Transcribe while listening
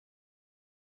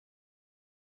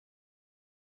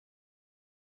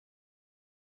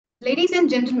Ladies and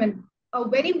gentlemen, a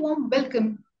very warm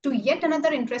welcome to yet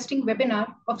another interesting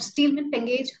webinar of Steelman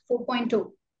Engage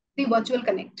 4.0, the Virtual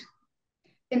Connect.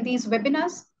 In these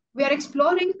webinars, we are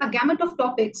exploring a gamut of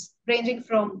topics ranging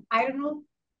from iron ore,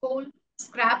 coal,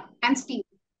 scrap, and steel.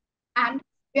 And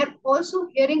we are also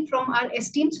hearing from our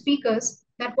esteemed speakers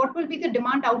that what will be the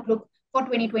demand outlook for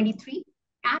 2023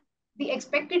 and the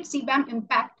expected CBAM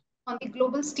impact on the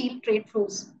global steel trade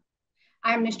flows.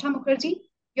 I am Nishtha Mukherjee,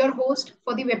 your host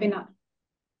for the webinar.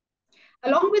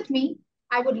 Along with me,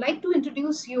 I would like to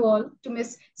introduce you all to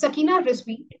Ms. Sakina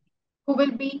Rizvi, who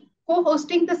will be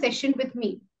co-hosting the session with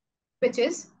me, which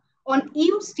is on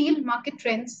EU steel market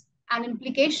trends and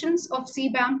implications of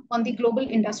CBAM on the global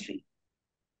industry.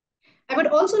 I would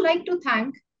also like to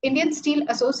thank Indian Steel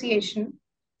Association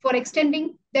for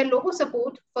extending their logo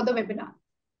support for the webinar.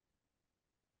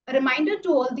 A reminder to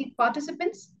all the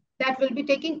participants that we'll be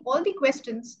taking all the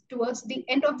questions towards the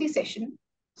end of the session.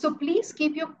 So please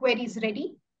keep your queries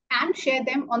ready and share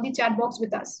them on the chat box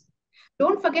with us.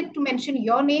 Don't forget to mention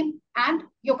your name and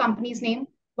your company's name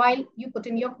while you put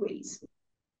in your queries.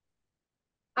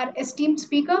 Our esteemed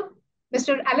speaker,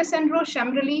 Mr. Alessandro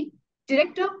Sciambrelli,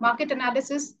 Director, Market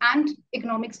Analysis and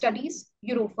Economic Studies,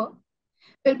 Eurofer,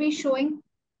 will be showing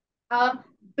a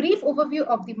brief overview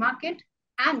of the market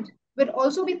and will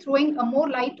also be throwing a more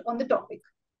light on the topic.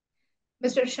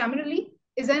 Mr. Sciambrelli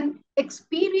is an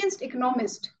experienced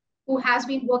economist who has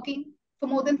been working for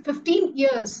more than 15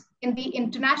 years in the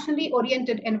internationally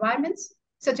oriented environments,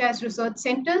 such as research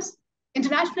centers,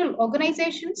 international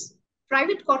organizations,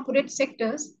 private corporate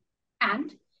sectors,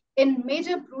 and in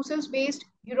major Brussels-based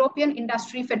European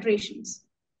industry federations.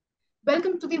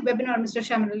 Welcome to the webinar, Mr.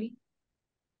 Sciambrelli.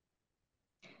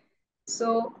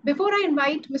 So before I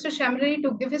invite Mr. Sciambrelli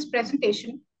to give his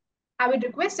presentation, I would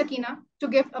request Sakina to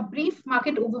give a brief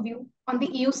market overview on the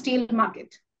EU steel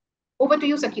market. Over to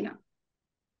you, Sakina.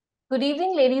 Good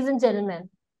evening, ladies and gentlemen.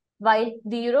 While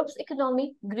the Europe's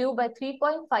economy grew by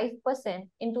 3.5%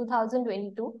 in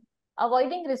 2022,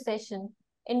 avoiding recession,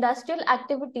 industrial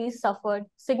activities suffered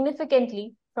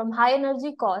significantly from high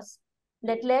energy costs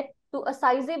that led to a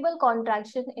sizable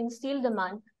contraction in steel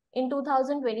demand in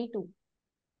 2022.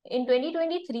 In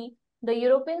 2023, the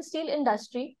European steel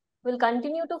industry will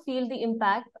continue to feel the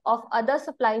impact of other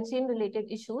supply chain related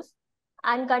issues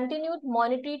and continued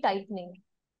monetary tightening.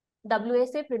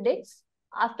 WSA predicts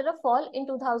after a fall in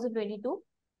 2022,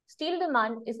 steel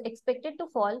demand is expected to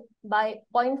fall by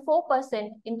 0.4%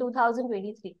 in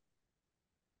 2023.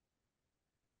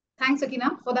 Thanks,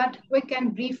 Sakina, for that quick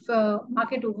and brief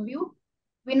market overview.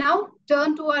 We now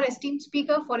turn to our esteemed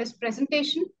speaker for his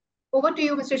presentation. Over to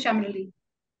you, Mr. Sciambrelli.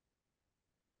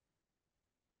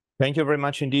 Thank you very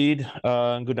much indeed.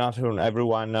 Good afternoon,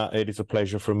 everyone. It is a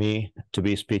pleasure for me to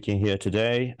be speaking here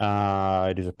today.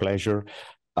 It is a pleasure.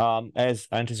 As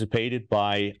anticipated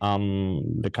by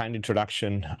the kind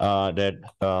introduction that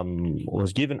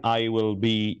was given, I will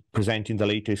be presenting the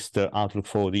latest outlook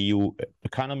for the EU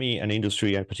economy and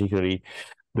industry, and particularly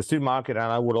the steel market.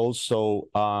 And I would also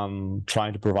try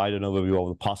to provide an overview of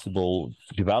the possible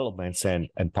developments and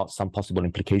some possible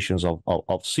implications of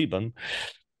CBAM.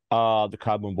 The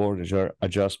carbon border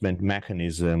adjustment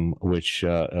mechanism, which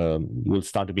will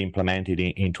start to be implemented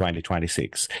in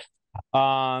 2026.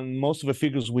 Most of the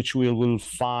figures which we will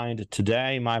find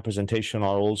today in my presentation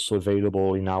are also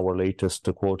available in our latest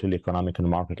quarterly economic and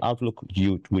market outlook,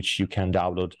 which you can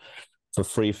download for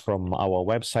free from our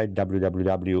website,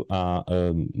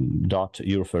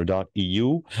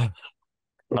 www.eurofer.eu.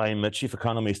 I'm a chief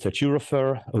economist at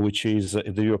Eurofer, which is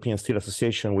the European Steel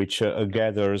Association, which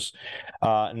gathers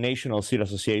national steel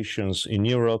associations in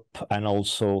Europe and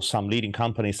also some leading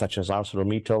companies such as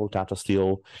ArcelorMittal, Tata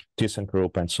Steel,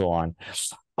 ThyssenKrupp, and so on.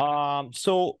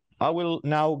 So I will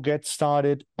now get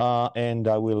started and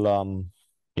I will,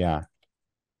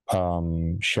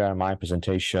 share my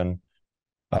presentation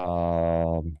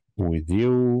with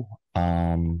you.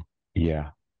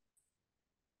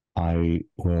 I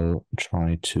will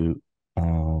try to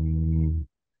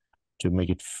make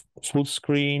it full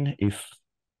screen if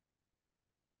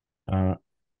I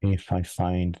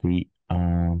find the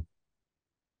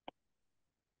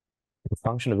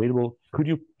function available. Could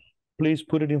you please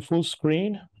put it in full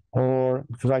screen, or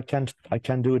because I can't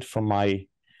do it from my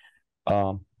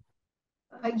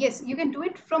Yes, you can do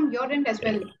it from your end as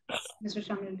well, Mr.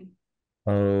 Sciambrelli.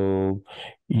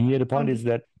 Yeah, the point is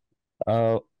that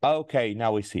okay,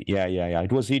 now we see. Yeah.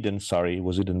 It was hidden. Sorry, it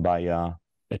was hidden by a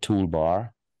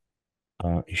toolbar.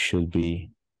 It should be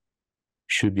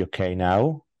okay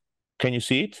now. Can you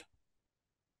see it?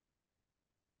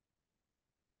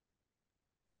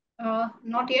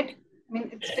 Not yet. I mean,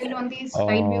 it's still on the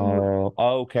slide view mode.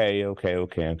 Okay.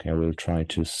 We'll try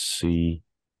to see.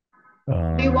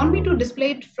 Do you want me to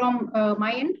display it from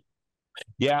my end?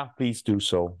 Yeah, please do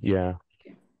so. Yeah.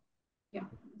 Okay. Yeah,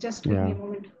 just give me a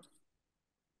moment.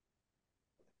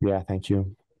 Yeah, thank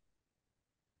you.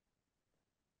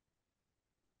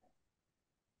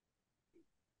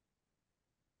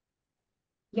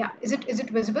 Yeah, is it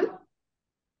visible?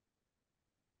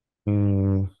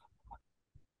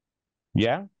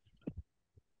 Yeah.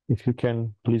 If you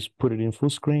can please put it in full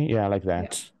screen. Yeah, like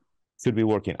that. Yeah. Should be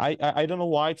working. I don't know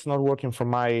why it's not working from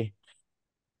my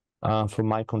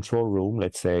control room,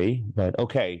 let's say, but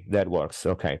okay, that works.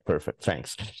 Okay, perfect.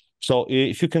 Thanks. So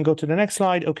if you can go to the next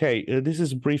slide. Okay, this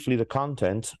is briefly the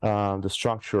content, the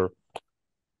structure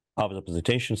of the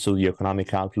presentation. So the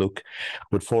economic outlook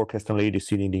with forecast and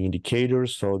latest leading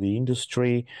indicators for the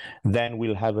industry. Then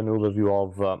we'll have an overview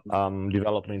of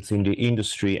developments in the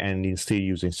industry and in steel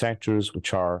using sectors,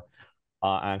 which are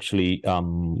actually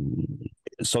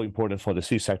so important for the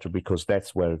steel sector because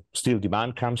that's where steel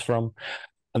demand comes from.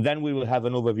 And then we will have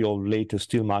an overview of latest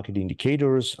steel market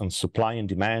indicators on supply and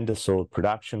demand, so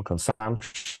production,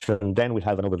 consumption. Then we'll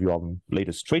have an overview of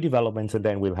latest trade developments, and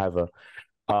then we'll have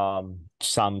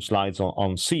some slides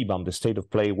on CBAM, the state of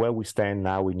play, where we stand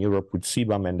now in Europe with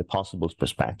CBAM and the possible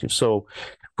perspective. So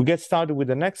we get started with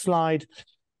the next slide.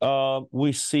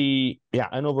 We see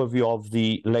an overview of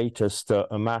the latest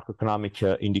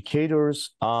macroeconomic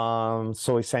indicators.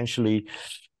 So essentially,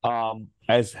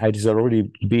 as has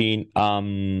already been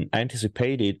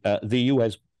anticipated, the EU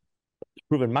has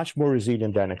proven much more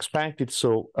resilient than expected.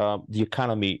 So the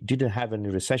economy didn't have any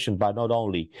recession, but not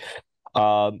only.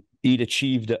 It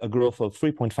achieved a growth of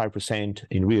 3.5%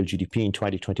 in real GDP in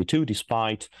 2022,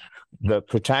 despite the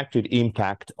protracted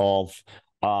impact of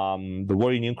the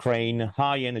war in Ukraine,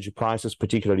 high energy prices,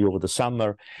 particularly over the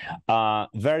summer,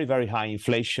 very, very high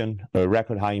inflation,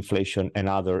 record high inflation, and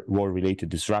other war-related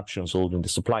disruptions all in the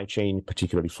supply chain,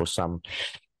 particularly for some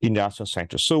industrial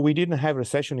sectors. So we didn't have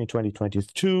recession in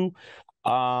 2022,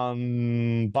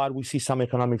 but we see some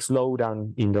economic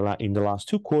slowdown in the last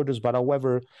 2 quarters. But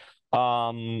however,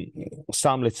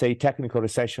 some, let's say, technical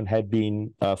recession had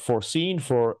been foreseen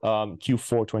for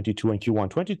Q4 22 and Q1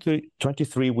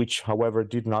 23, which, however,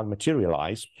 did not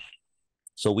materialize.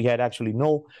 So we had actually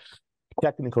no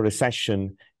technical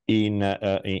recession in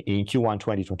Q1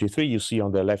 2023. You see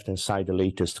on the left-hand side the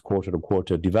latest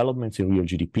quarter-to-quarter developments in real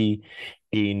GDP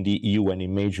in the EU and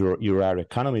in major euro area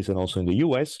economies, and also in the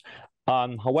US.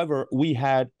 However, we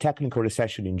had technical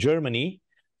recession in Germany,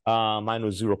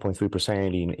 minus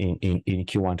 0.3% in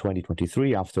Q1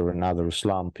 2023 after another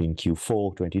slump in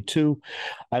Q4 22,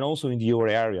 and also in the euro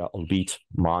area, albeit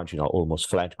marginal, almost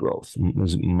flat growth,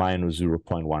 minus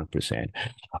 0.1%.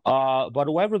 But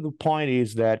however, the point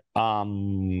is that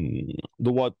in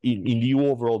the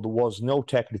overall, there was no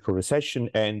technical recession,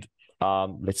 and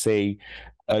let's say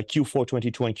Q4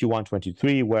 22 and Q1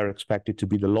 23 were expected to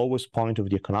be the lowest point of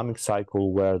the economic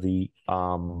cycle, where the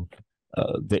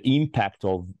impact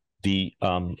of the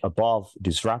above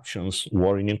disruptions,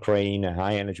 war in Ukraine, and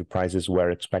high energy prices were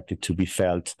expected to be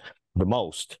felt the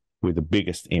most, with the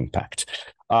biggest impact.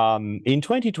 In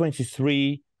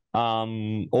 2023,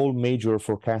 all major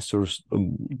forecasters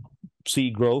see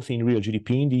growth in real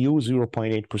GDP in the EU,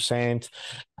 0.8%,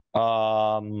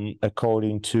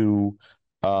 according to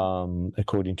the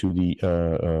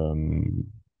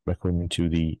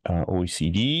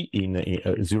OECD, in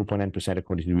 0.9%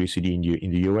 according to the OECD in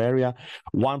the euro area,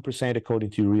 1%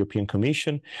 according to the European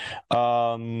Commission.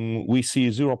 We see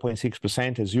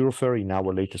 0.6% as Eurofer in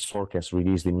our latest forecast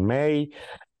released in May.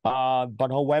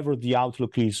 But however, the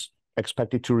outlook is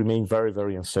expected to remain very,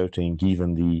 very uncertain,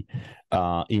 given the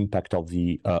impact of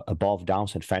the above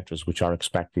downside factors, which are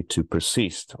expected to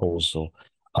persist also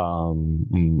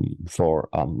for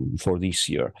this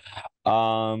year.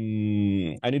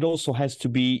 And it also has to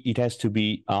be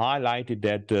highlighted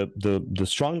that the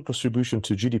strong contribution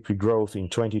to GDP growth in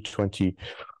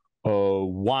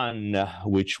 2021,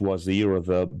 which was the year of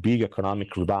a big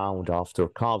economic rebound after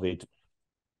COVID,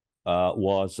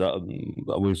 was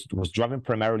driven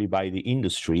primarily by the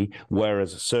industry,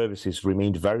 whereas services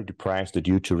remained very depressed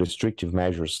due to restrictive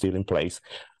measures still in place.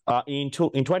 In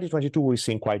 2022, we've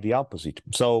seen quite the opposite.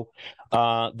 So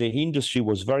the industry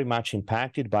was very much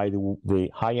impacted by the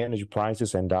high energy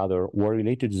prices and other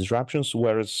war-related disruptions,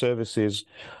 whereas services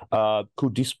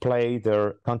could display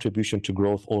their contribution to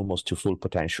growth almost to full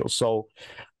potential. So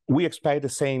we expect the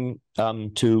same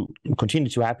to continue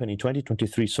to happen in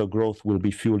 2023, so growth will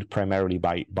be fueled primarily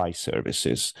by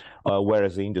services,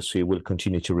 whereas the industry will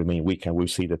continue to remain weak, and we'll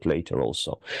see that later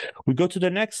also. We go to the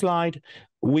next slide.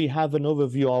 We have an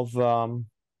overview of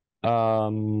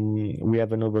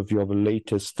the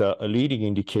latest leading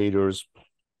indicators.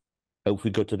 If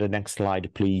we go to the next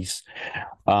slide, please.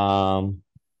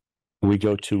 We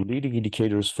go to leading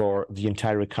indicators for the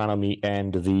entire economy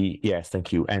and the, yes,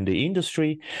 thank you, and the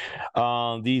industry.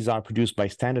 These are produced by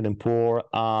Standard & Poor,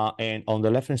 and on the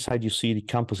left-hand side, you see the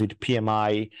composite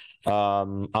PMI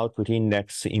output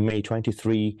index in May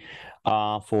 23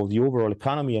 for the overall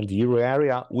economy and the euro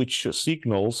area, which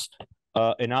signals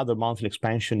another monthly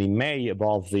expansion in May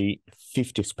above the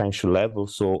 50 expansion level,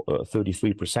 so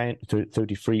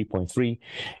 33.3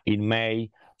 in May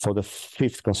for the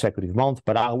 5th consecutive month.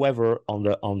 But however, on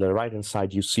the right-hand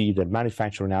side, you see that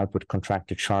manufacturing output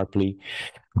contracted sharply,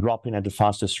 dropping at the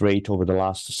fastest rate over the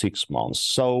last 6 months.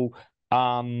 So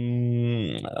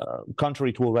contrary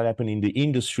to what happened in the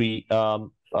industry,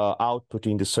 output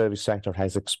in the service sector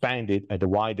has expanded at the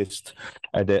widest,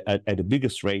 at the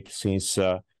biggest rate since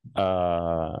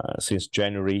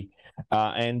January.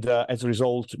 And as a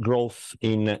result, growth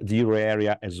in the euro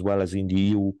area as well as in the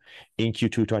EU in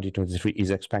Q2 2023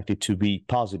 is expected to be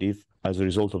positive as a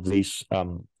result of this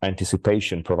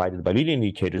anticipation provided by leading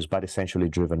indicators, but essentially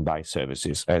driven by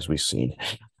services, as we've seen.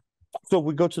 So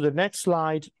we go to the next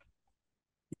slide,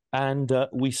 and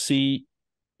we see,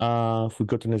 if we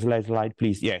go to the next slide,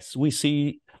 please. Yes, we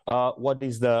see what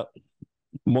is the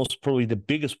most probably the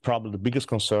biggest problem, the biggest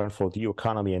concern for the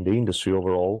economy and the industry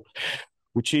overall,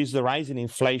 which is the rise in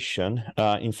inflation.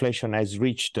 Inflation has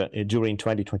reached during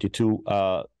 2022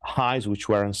 highs which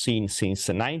weren't seen since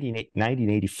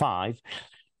 1985,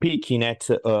 peaking at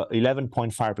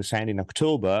 11.5% in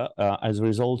October as a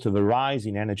result of a rise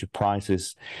in energy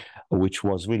prices, which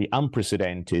was really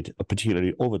unprecedented,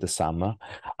 particularly over the summer.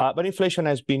 But inflation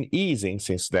has been easing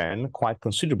since then quite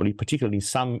considerably, particularly in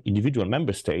some individual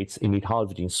member states. It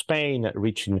halved in Spain,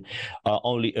 reaching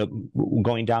only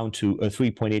going down to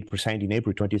 3.8% in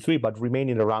April 23, but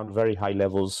remaining around very high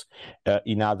levels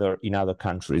in other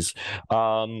countries.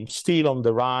 Still on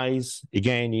the rise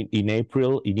again in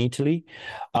April in Italy,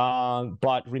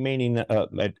 but remaining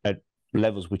at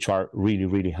levels which are really,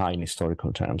 really high in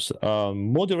historical terms.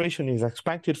 Moderation is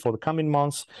expected for the coming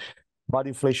months, but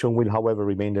inflation will, however,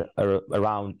 remain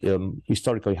around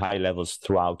historically high levels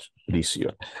throughout this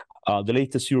year. The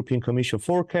latest European Commission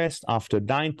forecast, after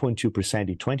 9.2%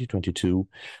 in 2022,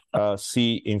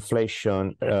 see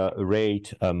inflation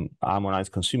rate,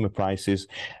 harmonized consumer prices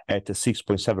at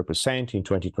 6.7% in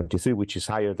 2023, which is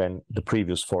higher than the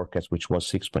previous forecast, which was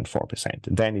 6.4%.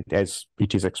 Then it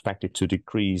is expected to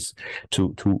decrease,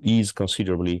 to ease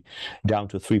considerably down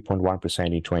to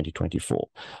 3.1% in 2024.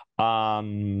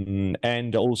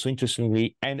 And also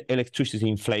interestingly, and electricity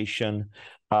inflation,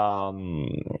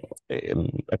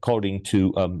 according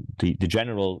to the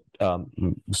general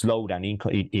slowdown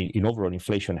in overall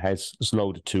inflation, has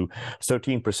slowed to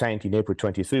 13% in April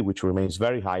 23, which remains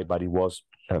very high, but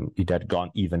it had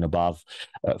gone even above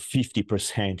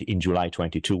 50% in July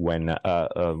 22 when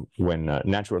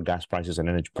natural gas prices and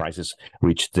energy prices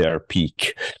reached their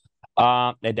peak.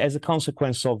 And as a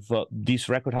consequence of this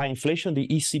record high inflation, the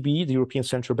ECB, the European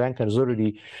Central Bank, has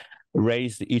already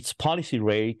raised its policy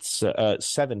rates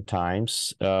 7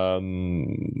 times,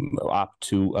 up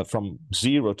to from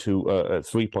 0 to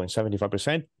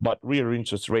 3.75%, but real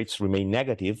interest rates remain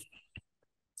negative.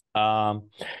 And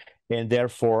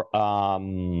therefore,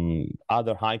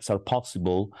 other hikes are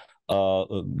possible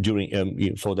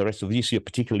during for the rest of this year,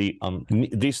 particularly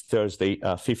this Thursday,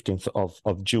 15th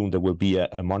of June, there will be a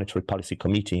monetary policy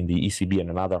committee in the ECB, and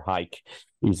another hike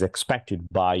is expected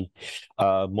by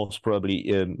most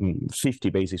probably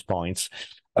 50 basis points.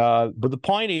 But the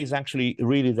point is actually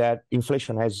really that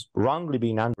inflation has wrongly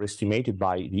been underestimated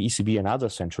by the ECB and other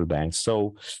central banks.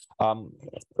 So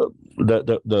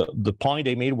the point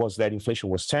they made was that inflation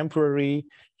was temporary,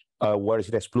 whereas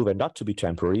it has proven not to be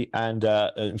temporary, and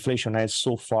inflation has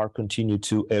so far continued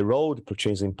to erode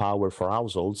purchasing power for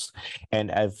households and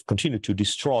have continued to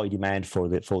destroy demand for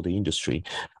the industry.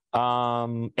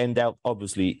 And that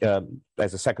obviously,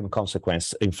 as a second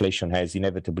consequence, inflation has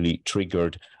inevitably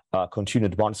triggered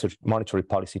continued monetary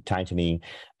policy tightening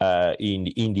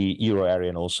in the euro area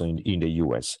and also in the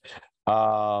US.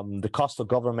 The cost of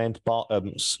government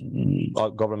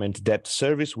debt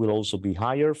service will also be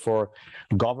higher for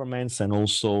governments, and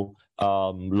also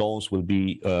loans will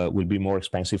be more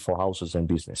expensive for houses and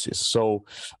businesses. So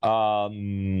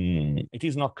it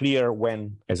is not clear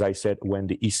when, as I said, when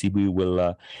the ECB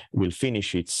will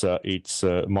finish its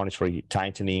monetary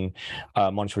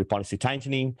policy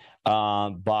tightening.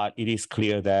 But it is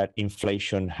clear that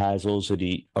inflation has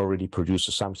already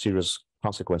produced some serious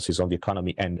consequences on the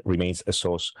economy and remains a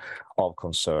source of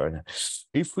concern.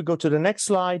 If we go to the next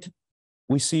slide,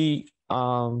 we see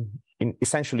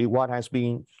essentially what has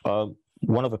been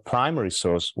one of the primary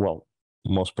source, well,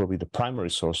 most probably the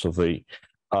primary source of the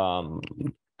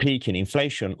peak in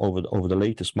inflation over the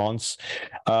latest months.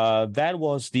 That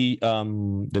was the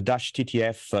Dutch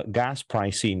TTF gas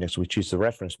price index, which is the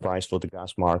reference price for the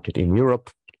gas market in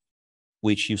Europe,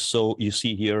 which you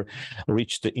see here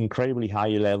reached incredibly high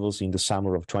levels in the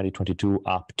summer of 2022,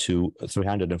 up to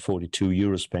 342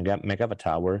 euros per megawatt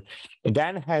hour. And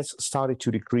then has started to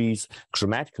decrease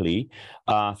dramatically,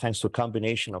 thanks to a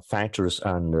combination of factors,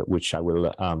 and which I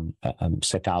will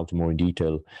set out more in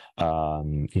detail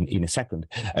in a second.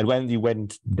 And when they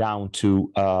went down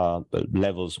to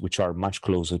levels which are much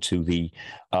closer to the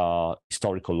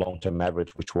historical long-term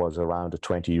average, which was around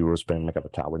 20 euros per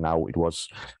megawatt hour. Now it was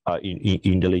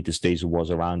in the latest days, it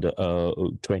was around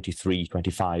 23,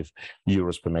 25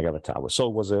 euros per megawatt hour. So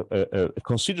it was a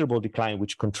considerable decline,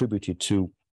 which contributed to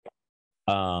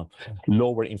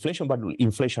lower inflation, but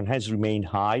inflation has remained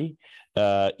high,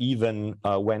 even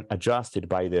when adjusted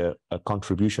by the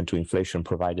contribution to inflation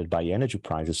provided by energy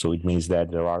prices. So it means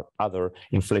that there are other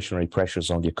inflationary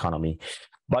pressures on the economy.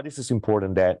 But this is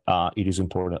important that it is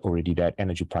important already that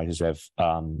energy prices have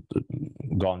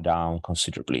gone down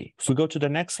considerably. If we go to the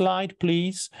next slide,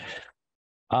 please.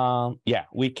 Yeah,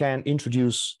 we can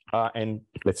introduce and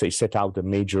let's say set out the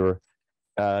major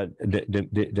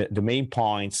the main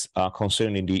points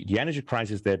concerning the energy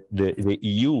crisis that the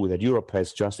EU, that Europe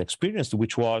has just experienced,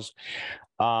 which was,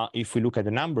 if we look at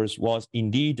the numbers, was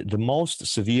indeed the most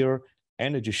severe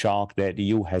energy shock that the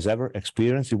EU has ever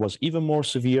experienced. It was even more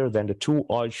severe than the two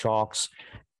oil shocks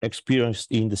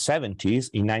experienced in the 70s,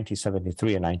 in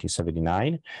 1973 and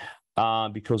 1979,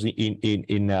 because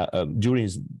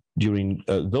during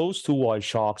those two oil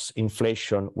shocks,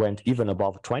 inflation went even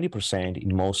above 20%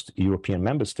 in most European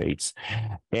member states,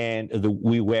 and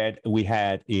we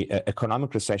had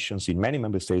economic recessions in many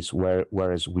member states,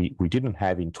 whereas we didn't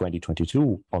have in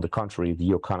 2022. On the contrary,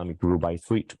 the economy grew by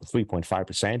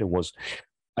 3.5%.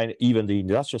 And even the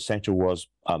industrial sector was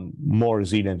more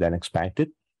resilient than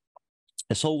expected.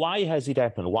 So why has it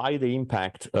happened? Why the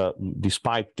impact,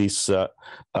 despite this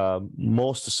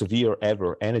most severe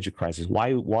ever energy crisis?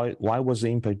 Why was the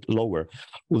impact lower?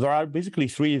 Well, there are basically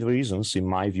three reasons, in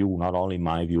my view. Not only in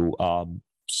my view,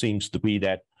 seems to be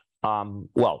that.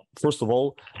 Well, first of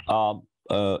all,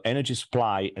 energy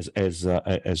supply as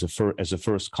a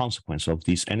first consequence of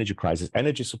this energy crisis.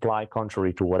 Energy supply,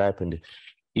 contrary to what happened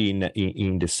in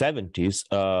the 70s,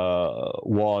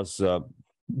 was.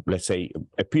 Let's say,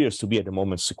 appears to be at the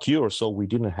moment secure. So we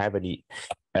didn't have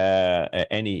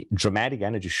any dramatic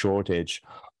energy shortage,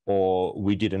 or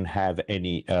we didn't have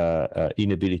any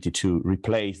inability to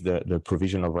replace the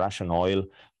provision of Russian oil,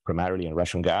 primarily, and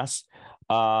Russian gas,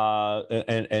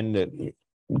 and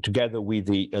together with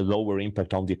the lower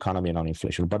impact on the economy and on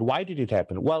inflation. But why did it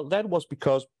happen? Well, that was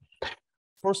because,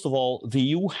 first of all, the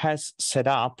EU has set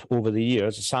up over the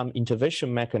years some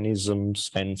intervention mechanisms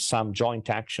and some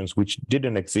joint actions which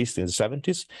didn't exist in the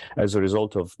 70s as a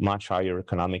result of much higher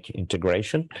economic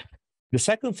integration. The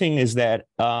second thing is that,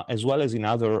 as well as in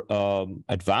other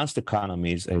advanced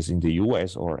economies, as in the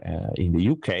US or in the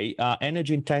UK,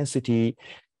 energy intensity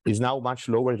is now much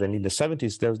lower than in the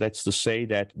 70s. That's to say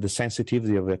that the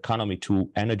sensitivity of the economy to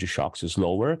energy shocks is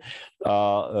lower.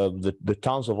 The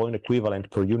tons of oil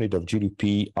equivalent per unit of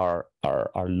GDP are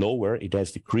lower. It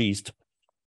has decreased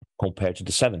compared to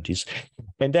the 70s.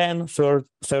 And then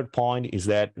third point is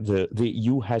that the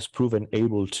EU has proven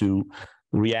able to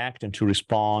react and to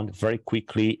respond very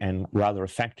quickly and rather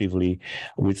effectively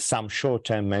with some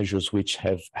short-term measures which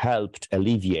have helped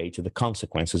alleviate the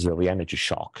consequences of the energy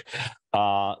shock.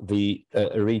 The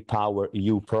Repower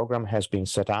EU program has been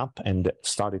set up and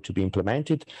started to be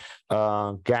implemented.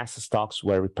 Gas stocks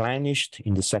were replenished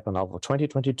in the second half of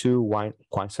 2022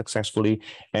 quite successfully,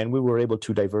 and we were able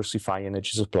to diversify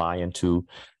energy supply and to,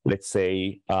 let's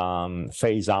say,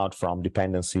 phase out from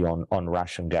dependency on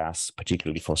Russian gas,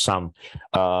 particularly for some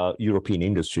European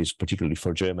industries, particularly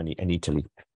for Germany and Italy.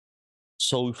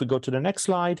 So if we go to the next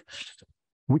slide,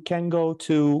 we can go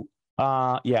to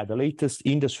yeah, the latest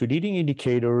industry leading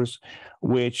indicators,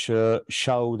 which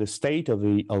show the state of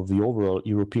the overall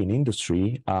European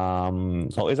industry.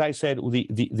 So as I said,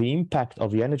 the impact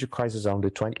of the energy crisis in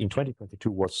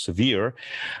 2022 was severe.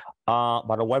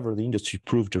 But however, the industry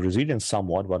proved resilient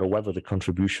somewhat. But however, the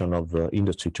contribution of the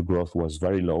industry to growth was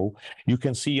very low. You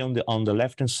can see on the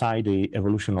left-hand side the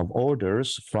evolution of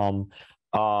orders from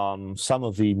some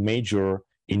of the major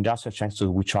industrial sectors,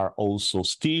 which are also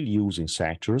still using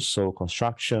sectors. So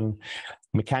construction,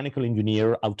 mechanical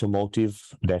engineer, automotive,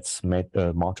 that's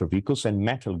motor vehicles, and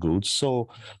metal goods. So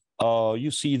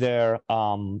you see there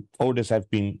orders have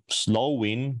been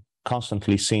slowing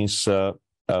constantly since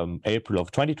April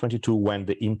of 2022, when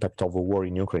the impact of the war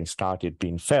in Ukraine started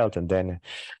being felt, and then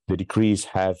the decrease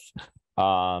have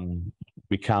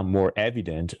become more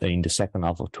evident in the second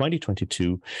half of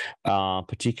 2022,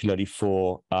 particularly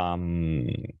for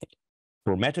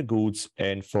metal goods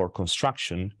and for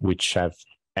construction, which have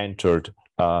entered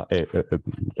a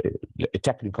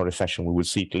technical recession. We will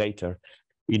see it later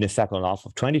in the second half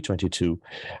of 2022.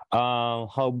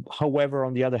 However,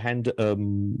 on the other hand,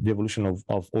 the evolution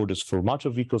of orders for motor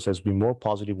vehicles has been more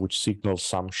positive, which signals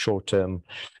some short-term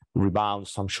rebound,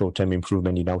 some short-term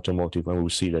improvement in automotive, and we'll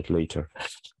see that later.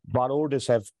 But orders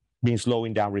have been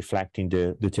slowing down, reflecting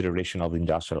the deterioration of the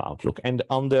industrial outlook. And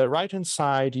on the right-hand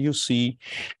side, you see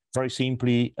very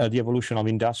simply the evolution of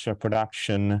industrial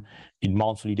production in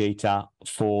monthly data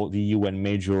for the EU and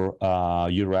major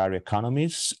euro area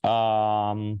economies.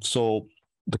 So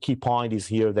the key point is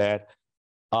here that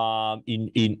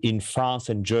in France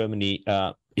and Germany,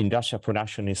 industrial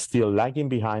production is still lagging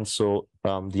behind. So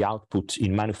the output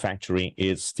in manufacturing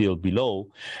is still below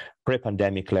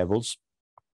pre-pandemic levels,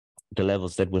 the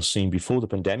levels that were seen before the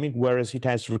pandemic, whereas it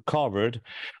has recovered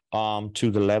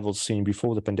to the levels seen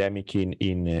before the pandemic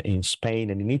in Spain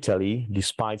and in Italy,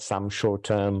 despite some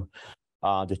short-term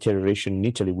deterioration in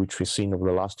Italy, which we've seen over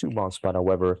the last 2 months. But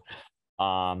however,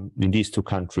 in these two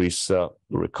countries,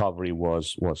 recovery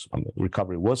was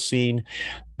seen.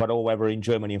 But however, in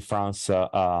Germany and France,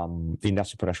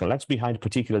 industrial production lags behind,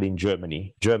 particularly in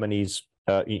Germany.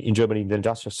 In Germany, the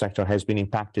industrial sector has been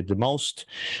impacted the most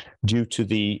due to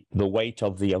the weight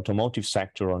of the automotive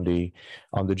sector on the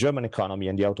German economy,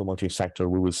 and the automotive sector,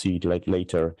 we will see it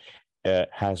later,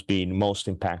 has been most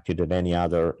impacted than any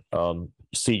other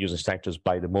serious sectors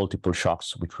by the multiple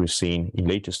shocks which we've seen in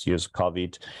latest years: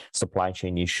 COVID, supply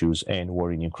chain issues, and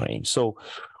war in Ukraine. So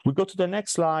we go to the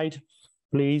next slide,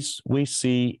 please. We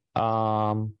see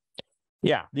the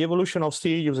evolution of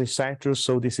steel using sectors.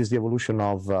 So this is the evolution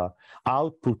of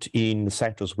output in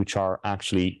sectors which are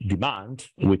actually demand,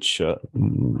 which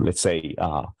let's say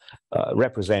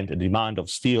represent the demand of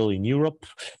steel in Europe.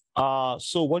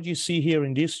 So what you see here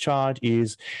in this chart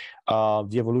is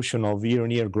the evolution of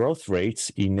year-on-year growth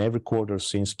rates in every quarter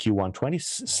since Q1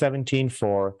 2017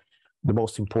 for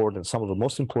some of the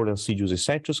most important steel using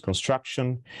sectors: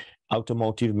 construction,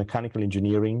 automotive, mechanical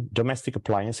engineering, domestic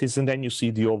appliances. And then you see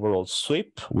the overall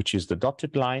SWIP, which is the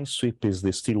dotted line. SWIP is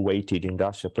the steel-weighted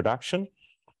industrial production.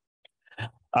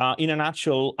 In a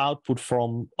nutshell, output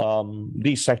from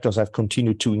these sectors have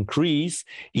continued to increase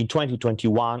in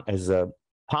 2021 as a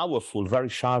powerful, very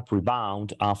sharp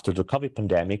rebound after the COVID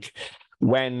pandemic,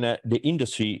 when the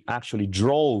industry actually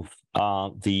drove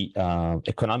the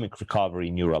economic recovery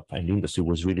in Europe, and the industry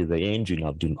was really the engine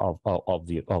of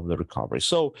the recovery.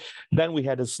 So then we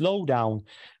had a slowdown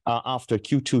after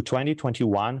Q2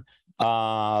 2021,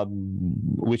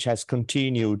 which has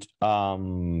continued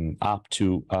up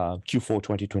to Q4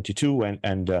 2022,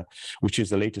 and which is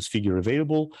the latest figure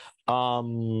available.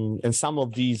 And some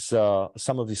of these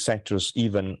sectors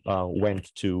even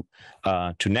went to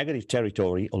negative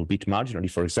territory, albeit marginally.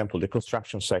 For example, the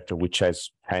construction sector, which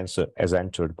has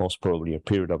entered most probably a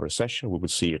period of recession. We will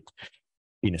see it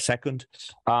in a second.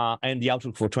 And the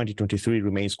outlook for 2023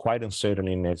 remains quite uncertain,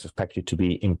 and is expected to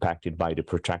be impacted by the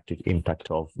protracted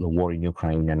impact of the war in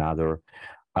Ukraine and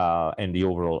and the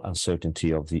overall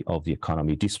uncertainty of the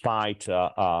economy, despite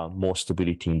more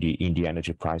stability in the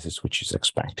energy prices, which is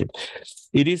expected.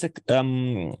 It is,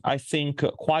 I think,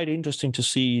 quite interesting to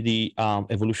see the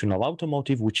evolution of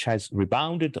automotive, which has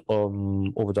rebounded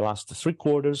over the last 3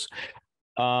 quarters.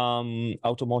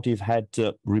 Automotive had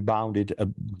rebounded at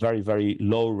very, very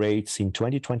low rates in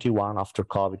 2021 after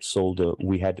COVID. So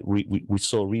we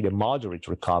saw really a moderate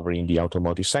recovery in the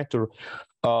automotive sector.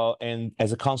 And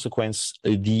as a consequence,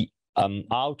 the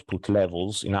output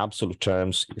levels in absolute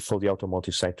terms for the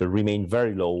automotive sector remain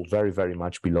very low, very, very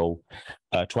much below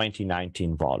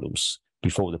 2019 volumes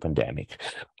before the pandemic.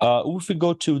 If we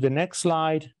go to the next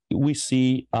slide, we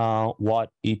see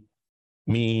what it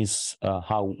means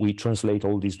how we translate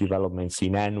all these developments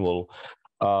in annual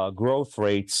growth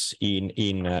rates in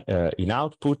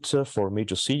output for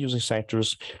major steel using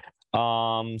sectors.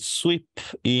 SWIP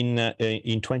in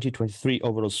 2023,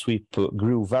 overall SWIP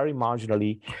grew very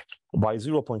marginally by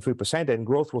 0.3%, and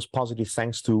growth was positive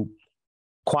thanks to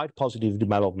quite positive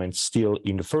developments still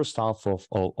in the first half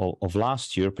of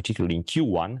last year, particularly in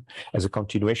Q1, as a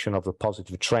continuation of the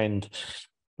positive trend,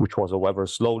 which was, however,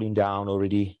 slowing down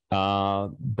already.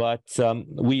 But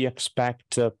we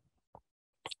expect a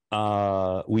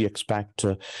growth of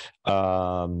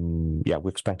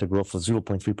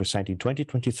 0.3% in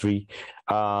 2023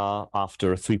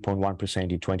 after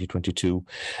 3.1% in 2022,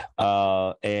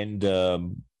 and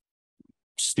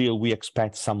still we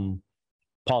expect some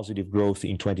positive growth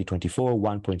in 2024,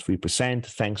 1.3%,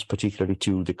 thanks particularly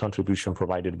to the contribution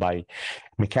provided by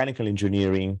mechanical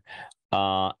engineering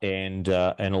and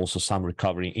also some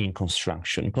recovery in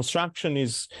construction. Construction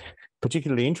is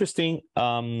particularly interesting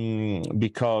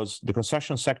because the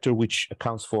construction sector, which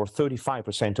accounts for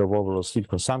 35% of overall steel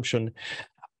consumption,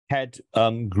 had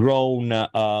grown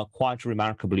quite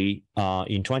remarkably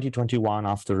in 2021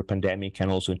 after the pandemic,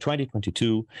 and also in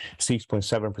 2022,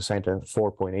 6.7% and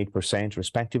 4.8%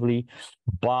 respectively,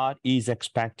 but is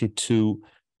expected to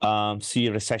see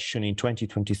a recession in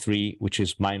 2023, which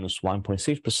is minus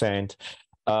 1.6%.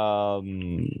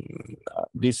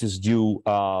 This is due,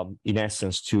 in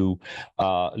essence, to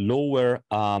lower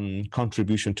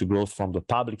contribution to growth from the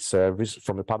public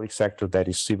sector, that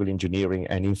is civil engineering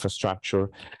and infrastructure,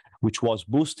 which was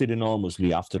boosted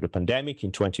enormously after the pandemic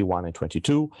in 21 and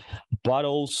 22, but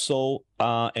also,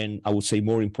 and I would say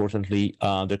more importantly,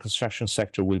 the construction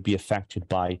sector will be affected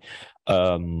by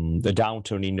the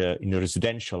downturn in the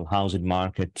residential housing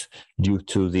market due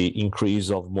to the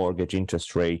increase of mortgage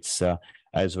interest rates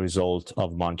as a result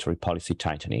of monetary policy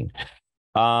tightening.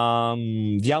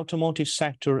 The automotive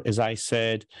sector, as I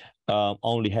said,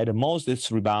 only had a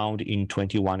modest rebound in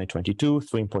 21 and 22,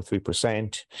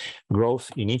 3.3%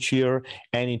 growth in each year.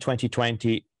 And in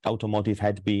 2020, automotive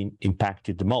had been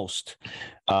impacted the most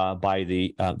by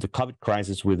the COVID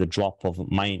crisis, with a drop of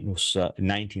minus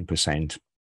 19%.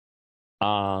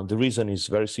 The reason is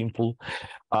very simple.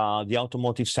 The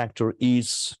automotive sector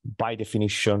is, by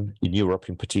definition, in Europe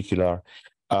in particular,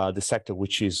 the sector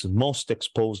which is most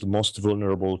exposed, most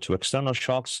vulnerable to external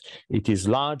shocks. It is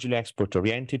largely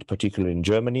export-oriented, particularly in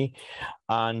Germany,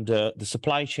 and the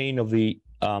supply chain of the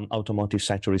automotive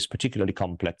sector is particularly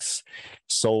complex.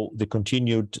 So the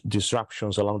continued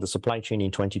disruptions along the supply chain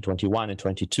in 2021 and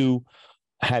 22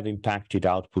 have impacted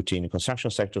output in the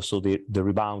construction sector. So the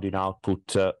rebound in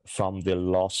output from the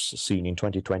loss seen in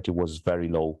 2020 was very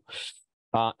low.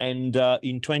 And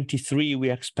in 23,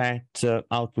 we expect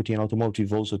output in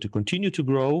automotive also to continue to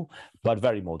grow, but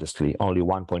very modestly, only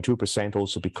 1.2%,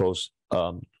 also because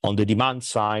on the demand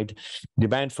side,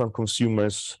 demand from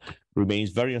consumers remains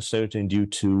very uncertain due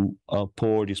to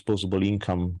poor disposable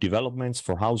income developments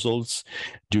for households,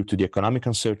 due to the economic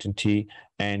uncertainty,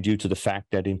 and due to the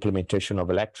fact that the implementation of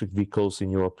electric vehicles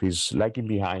in Europe is lagging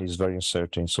behind, is very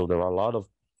uncertain. So there are a lot of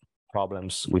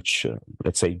problems which,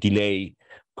 let's say, delay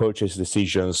purchase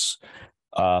decisions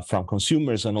from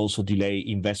consumers, and also delay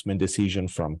investment decision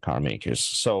from car makers.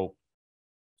 So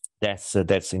that's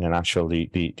in a nutshell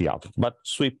the output. But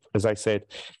SWIP, as I said,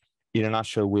 in a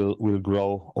nutshell, will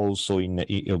grow also in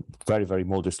very, very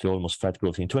modestly, almost flat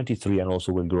growth in 23, and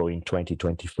also will grow in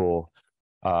 2024,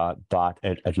 but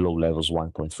at low levels,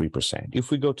 1.3%. If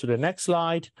we go to the next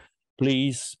slide,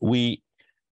 please, we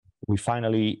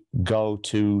finally go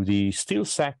to the steel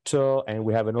sector, and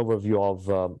we have an overview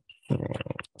of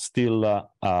steel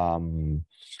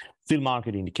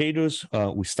market indicators.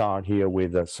 We start here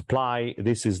with supply.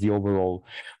 This is the overall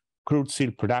crude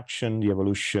steel production, the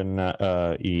evolution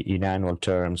in annual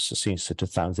terms since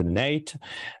 2008.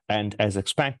 And as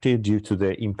expected, due to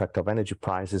the impact of energy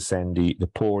prices and the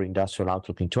poor industrial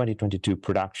outlook in 2022,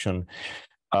 production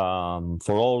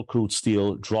for all crude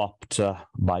steel dropped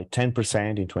by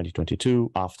 10% in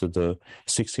 2022 after the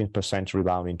 16%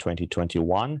 rebound in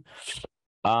 2021.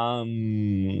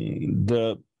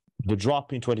 The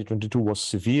drop in 2022 was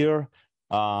severe,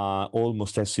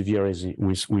 almost as severe as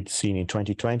we'd seen in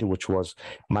 2020, which was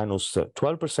minus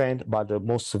 12%, but the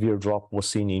most severe drop was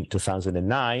seen in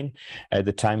 2009 at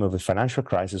the time of the financial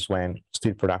crisis, when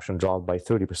steel production dropped by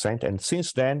 30%. And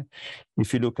since then,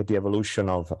 if you look at the evolution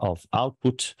of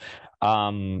output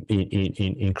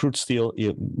in crude steel,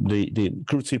 the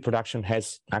crude steel production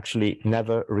has actually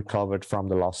never recovered from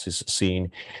the losses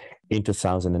seen in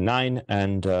 2009,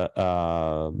 and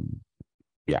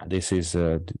yeah, this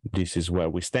is where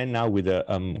we stand now, with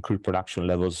crude production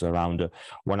levels around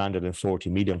 140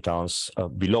 million tons,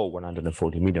 below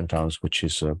 140 million tons, which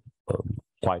is a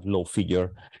quite low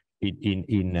figure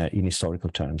in historical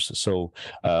terms. So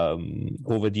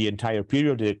over the entire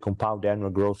period, the compound annual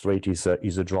growth rate is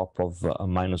a drop of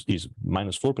minus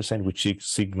 4%, which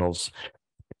signals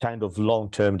kind of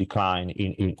long-term decline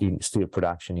in steel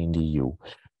production in the EU.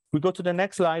 We go to the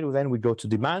next slide, then we go to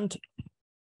demand.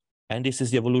 And this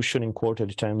is the evolution in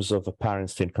quarterly terms of apparent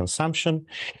steel consumption.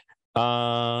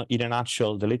 In a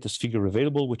nutshell, the latest figure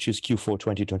available, which is Q4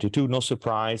 2022, no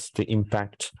surprise, the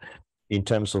impact in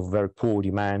terms of very poor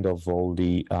demand of all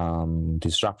the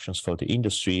disruptions for the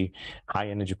industry, high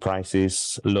energy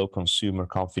prices, low consumer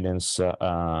confidence,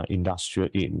 industrial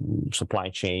supply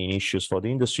chain issues for the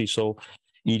industry. So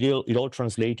it all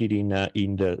translated in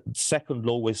the second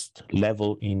lowest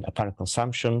level in apparent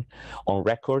consumption on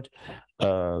record,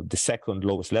 the second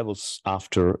lowest levels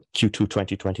after Q2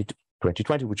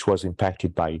 2020, which was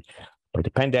impacted by the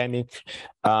pandemic.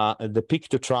 The peak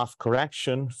to trough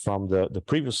correction from the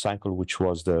previous cycle, which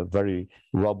was the very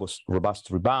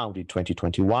robust rebound in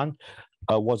 2021,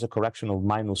 was a correction of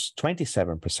minus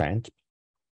 27%.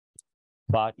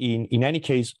 But in any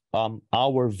case,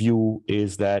 our view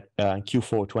is that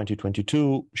Q4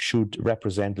 2022 should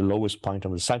represent the lowest point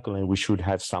of the cycle, and we should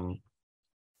have some,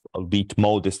 albeit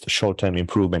modest, short-term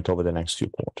improvement over the next few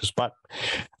quarters. But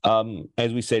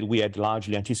as we said, we had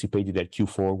largely anticipated that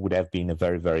Q4 would have been a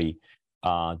very, very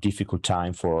difficult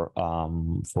time for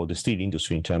the steel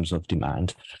industry in terms of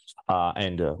demand,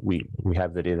 and we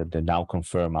have the data that now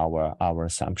confirm our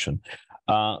assumption.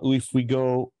 If we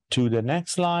go to the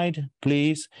next slide,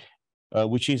 please,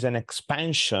 which is an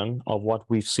expansion of what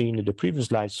we've seen in the previous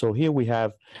slide. So here we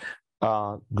have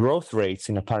growth rates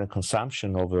in apparent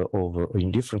consumption over in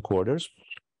different quarters,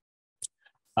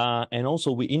 and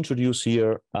also we introduce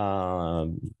here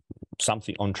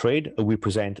something on trade. We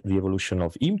present the evolution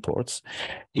of imports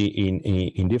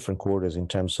in different quarters in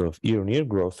terms of year-on-year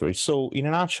growth rates. So in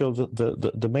a nutshell,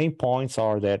 the main points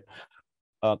are that,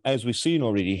 as we've seen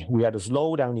already, we had a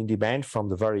slowdown in demand from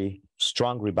the very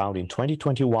strong rebound in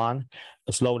 2021,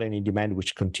 a slowdown in demand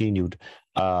which continued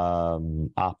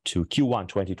up to Q1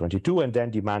 2022, and then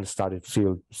demand started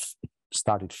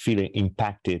feeling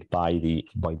impacted by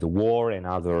the war and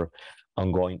other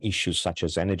ongoing issues such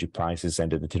as energy prices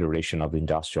and the deterioration of the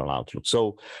industrial outlook.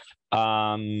 So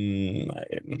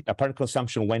apparent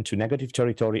consumption went to negative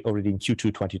territory already in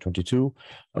Q2 2022,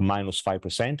 minus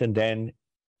 5%, and then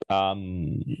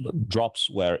drops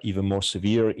were even more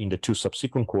severe in the two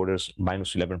subsequent quarters,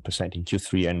 minus 11% in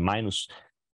Q3 and minus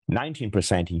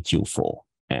 19% in Q4.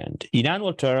 And in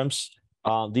annual terms,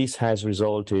 this has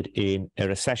resulted in a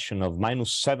recession of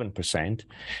minus 7%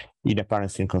 in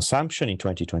apparent steel consumption in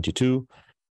 2022.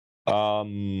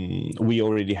 We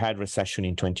already had recession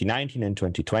in 2019 and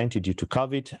 2020 due to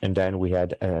COVID, and then we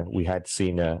had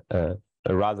seen a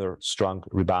rather strong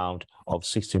rebound of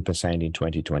 16% in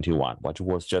 2021, which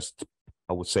was just,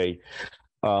 I would say,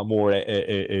 more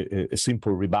a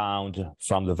simple rebound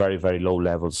from the very, very low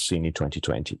levels seen in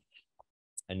 2020.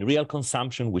 And real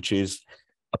consumption, which is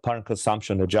apparent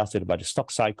consumption adjusted by the stock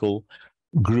cycle,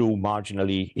 grew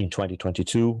marginally in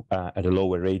 2022 at a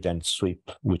lower rate than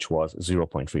SWIP, which was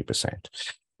 0.3%.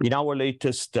 In our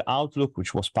latest outlook,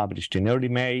 which was published in early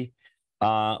May,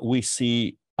 we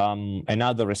see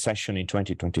another recession in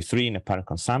 2023 in apparent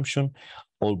consumption,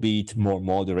 albeit more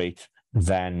moderate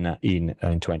than in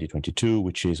 2022,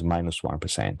 which is minus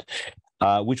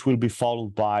 1%, which will be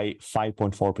followed by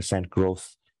 5.4%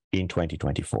 growth in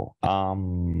 2024.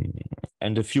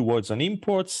 And a few words on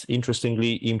imports.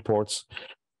 Interestingly, imports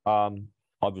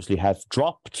obviously have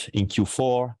dropped in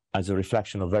Q4 as a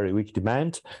reflection of very weak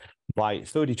demand by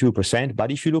 32%.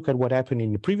 But if you look at what happened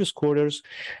in the previous quarters,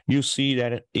 you see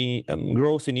that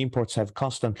growth in imports have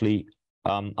constantly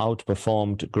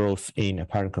outperformed growth in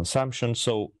apparent consumption.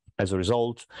 So as a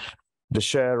result, the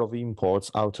share of imports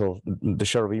out of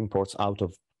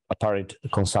apparent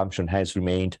consumption has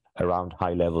remained around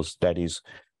high levels. That is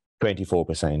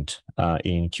 24%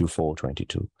 in Q4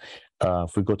 22.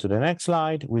 If we go to the next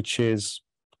slide, which is,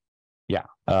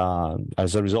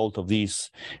 as a result of these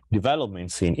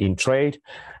developments in trade,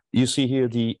 you see here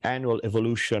the annual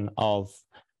evolution of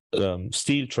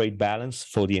steel trade balance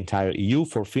for the entire EU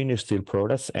for finished steel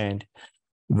products. And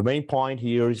the main point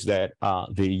here is that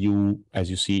the EU,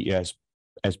 as you see, has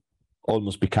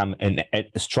almost become a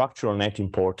structural net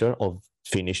importer of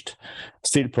finished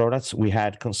steel products. We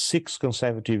had 6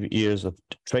 consecutive years of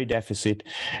trade deficit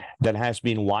that has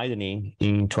been widening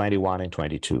in 21 and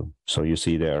 22. So you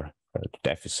see there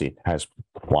deficit has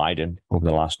widened over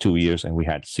the last 2 years, and we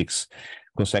had 6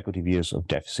 consecutive years of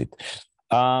deficit.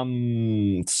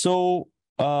 We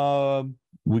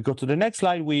go to the next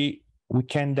slide. We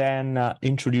can then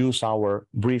introduce our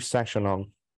brief section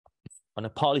on a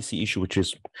policy issue which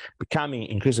is becoming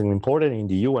increasingly important in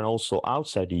the EU and also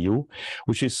outside the EU,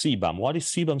 which is CBAM. What is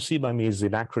CBAM? CBAM is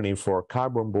an acronym for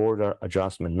Carbon Border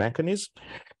Adjustment Mechanism.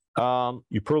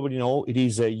 You probably know it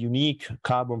is a unique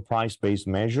carbon price-based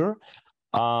measure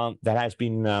that has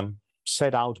been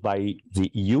set out by the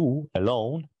EU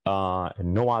alone,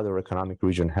 and no other economic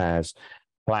region has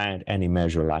planned any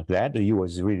measure like that. The EU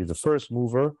is really the first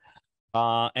mover,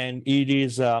 and it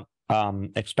is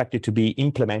expected to be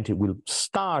implemented, will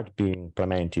start being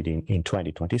implemented in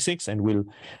 2026, and will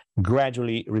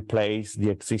gradually replace the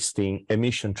existing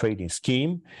emission trading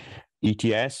scheme,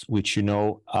 ETS, which you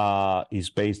know is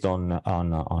based on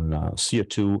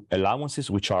CO2 allowances,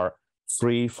 which are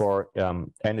free for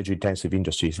energy-intensive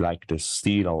industries like the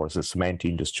steel or the cement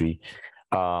industry,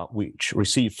 which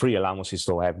receive free allowances,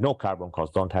 so have no carbon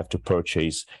cost, don't have to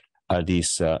purchase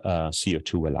these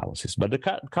CO2 allowances. But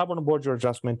the carbon border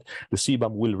adjustment, the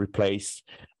CBAM, will replace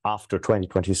after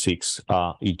 2026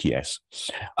 ETS.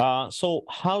 So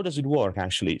how does it work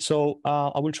actually? So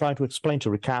I will try to explain, to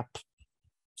recap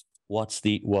what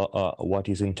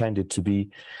is intended to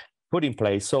be put in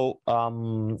place. So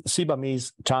CBAM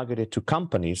is targeted to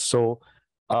companies, so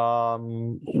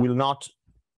will not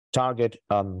target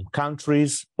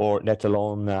countries or let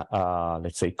alone,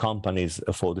 let's say, companies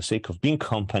for the sake of being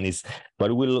companies,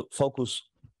 but will focus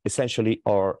essentially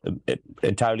or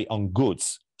entirely on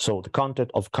goods. So the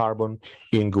content of carbon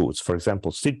in goods, for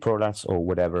example, steel products or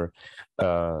whatever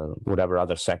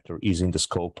other sector is in the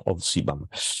scope of CBAM.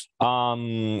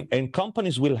 And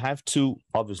companies will have to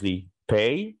obviously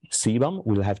pay CBAM,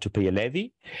 will have to pay a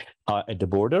levy at the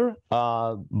border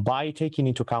by taking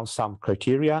into account some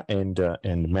criteria and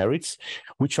merits,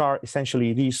 which are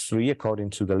essentially these three, according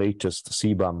to the latest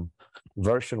CBAM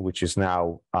version, which is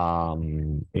now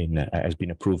has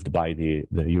been approved by the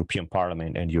European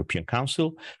Parliament and European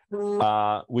Council,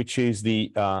 which is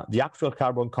the actual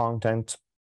carbon content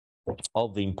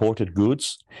of the imported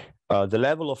goods, the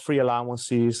level of free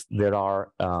allowances there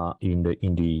are in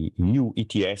the EU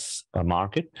ETS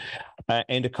market,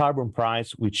 and the carbon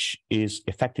price which is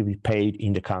effectively paid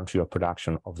in the country of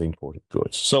production of the imported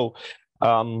goods. So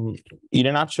in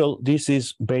a nutshell, this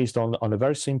is based on a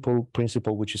very simple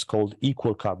principle which is called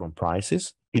equal carbon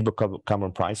prices, equal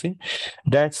carbon pricing.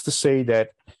 That's to say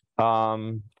that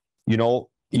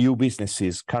EU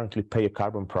businesses currently pay a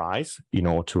carbon price,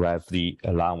 to have the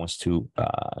allowance to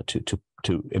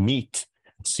emit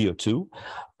CO2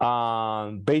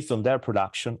 based on their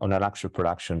production, on their actual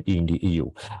production in the EU.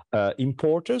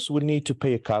 Importers will need to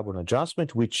pay a carbon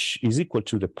adjustment, which is equal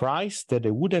to the price that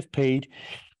they would have paid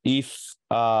if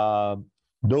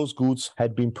those goods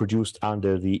had been produced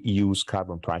under the EU's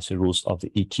carbon pricing rules of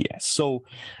the ETS. So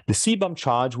the CBAM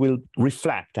charge will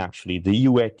reflect actually the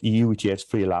EU ETS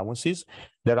free allowances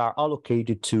that are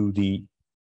allocated to the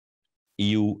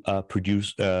EU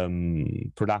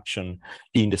production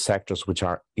in the sectors which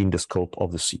are in the scope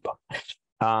of the CBAM.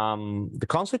 The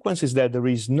consequence is that there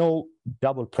is no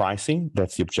double pricing.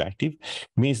 That's the objective.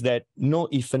 Means that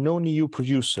if a non-EU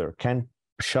producer can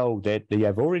show that they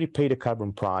have already paid a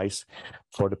carbon price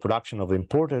for the production of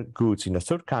imported goods in a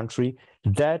third country,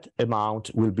 that amount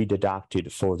will be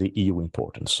deducted for the EU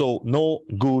importer. So no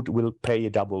good will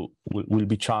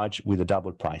be charged with a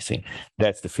double pricing.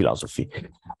 That's the philosophy.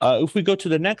 If we go to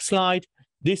the next slide,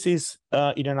 this is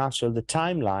in a nutshell the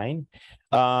timeline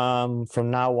from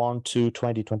now on to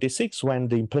 2026, when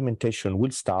the implementation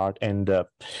will start, and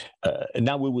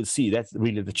now we will see that's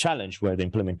really the challenge, where the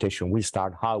implementation will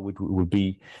start, how it will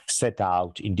be set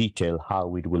out in detail,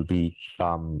 how it will be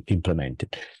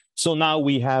implemented. So now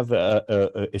we have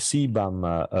a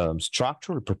CBAM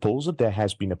structural proposal that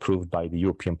has been approved by the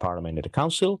European Parliament and the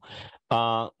Council,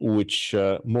 which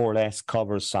more or less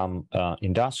covers some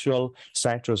industrial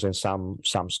sectors and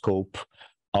some scope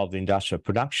of the industrial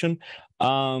production.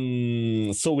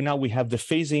 So now we have the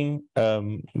phasing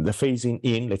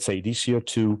in, let's say this year,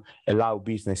 to allow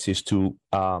businesses to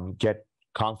get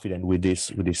confident with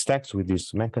this text, with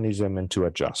this mechanism, and to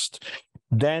adjust.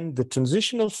 Then the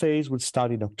transitional phase will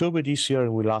start in October this year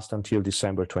and will last until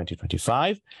December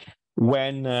 2025,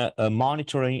 when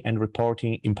monitoring and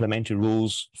reporting implementing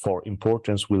rules for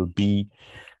importers will be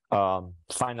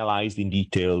finalized in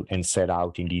detail and set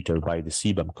out in detail by the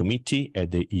CBAM committee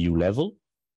at the EU level.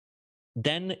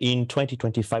 Then in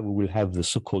 2025, we will have the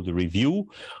so-called review,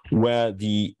 where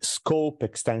the scope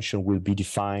extension will be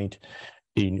defined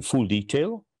in full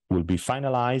detail, will be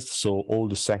finalized. So all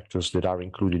the sectors that are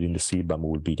included in the CBAM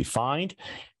will be defined.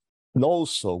 And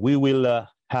also, we will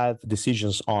have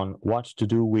decisions on what to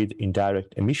do with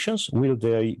indirect emissions. Will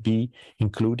they be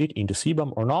included in the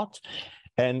CBAM or not?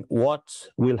 And what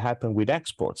will happen with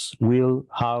exports?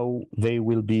 How they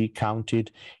will be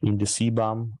counted in the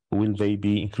CBAM? Will they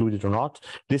be included or not?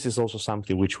 This is also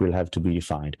something which will have to be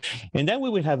defined. And then we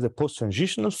will have the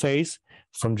post-transitional phase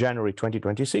from January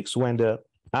 2026, when the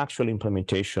actual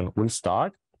implementation will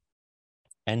start.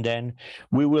 And then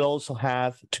we will also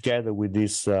have, together with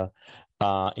this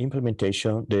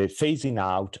implementation, the phasing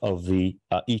out of the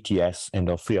ETS and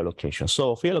of free allocation.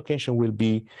 So free allocation will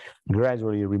be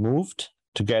gradually removed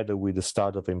together with the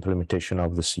start of implementation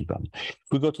of the CBAM.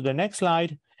 If we go to the next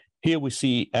slide, here we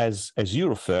see as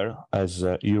Eurofer, as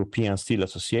European Steel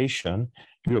Association,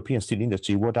 European steel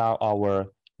industry, what are our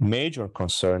major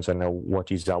concerns and what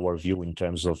is our view in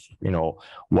terms of,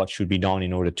 what should be done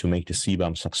in order to make the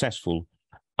CBAM successful.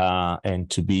 And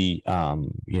to be,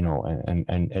 and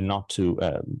not to,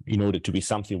 in order to be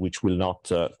something which will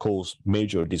not cause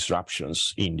major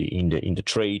disruptions in the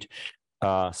trade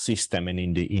system and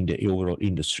in the overall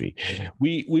industry.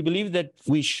 We believe that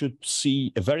we should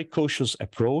see a very cautious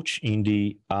approach in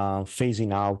the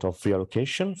phasing out of free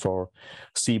allocation for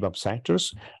CBAM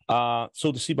sectors.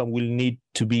 So the CBAM will need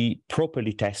to be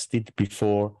properly tested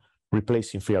before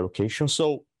replacing free allocation.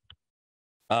 So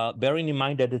bearing in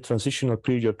mind that the transitional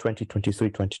period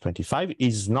 2023-2025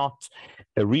 is not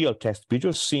a real test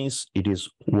period, since it is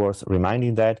worth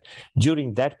reminding that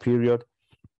during that period,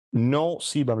 no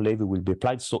CBAM levy will be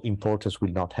applied, so importers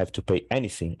will not have to pay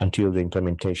anything until the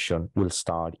implementation will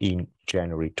start in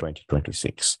January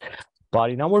 2026.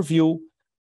 But in our view,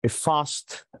 a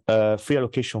fast free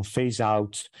allocation phase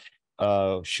out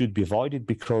should be avoided,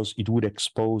 because it would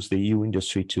expose the EU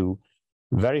industry to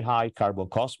very high carbon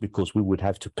costs, because we would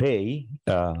have to pay,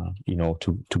 to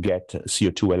get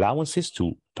CO2 allowances,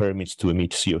 to permits to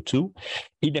emit CO2,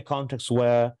 in a context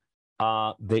where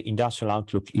the industrial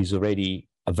outlook is already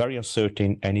very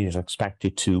uncertain, and it is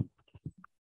expected to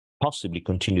possibly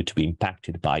continue to be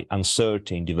impacted by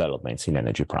uncertain developments in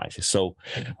energy prices. So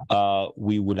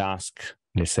we would ask,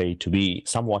 let's say, to be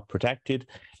somewhat protected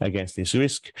against this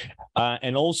risk.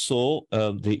 And also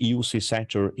the EU steel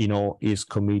sector, is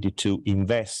committed to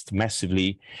invest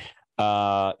massively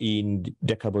in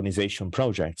decarbonization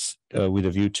projects with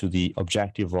a view to the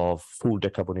objective of full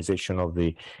decarbonization of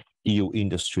the EU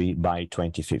industry by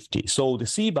 2050. So the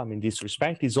CBAM in this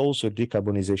respect is also a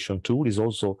decarbonization tool, is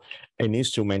also an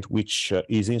instrument which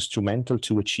is instrumental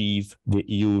to achieve the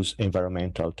EU's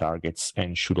environmental targets,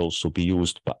 and should also be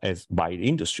used by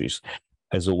industries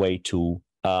as a way to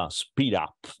speed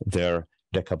up their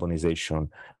decarbonization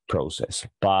process.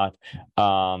 But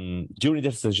during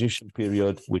the transition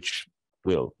period, which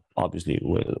will obviously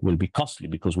will be costly,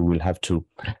 because we will have to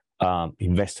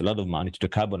invest a lot of money to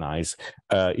decarbonize,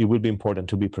 it will be important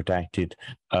to be protected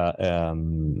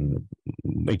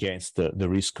against the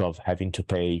risk of having to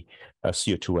pay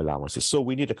CO2 allowances. So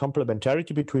we need a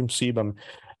complementarity between CBAM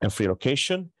and free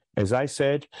allocation, as I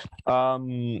said.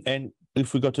 And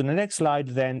if we go to the next slide,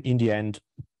 then in the end,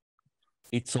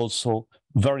 it's also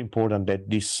very important that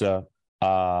this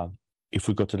if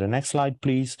we go to the next slide,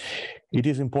 please, it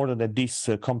is important that this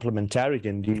complementarity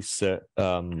and this,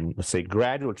 let's say,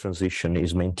 gradual transition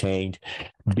is maintained,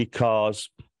 because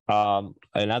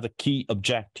another key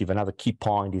objective, another key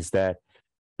point is that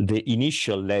the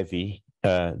initial levy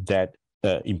that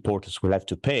importers will have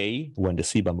to pay when the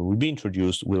CBAM will be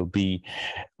introduced will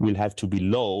have to be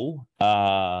low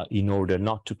in order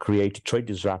not to create trade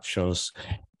disruptions,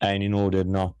 and in order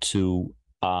not to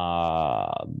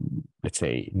let's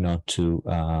say, not to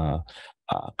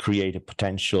create a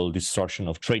potential distortion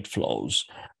of trade flows,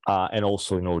 and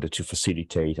also in order to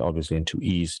facilitate, obviously, and to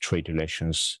ease trade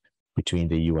relations between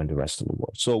the EU and the rest of the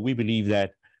world. So we believe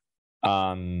that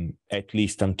at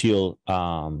least until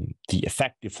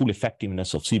the full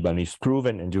effectiveness of CBAM is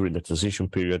proven, and during the transition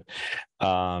period,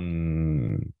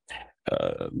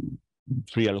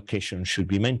 free allocation should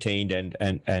be maintained, and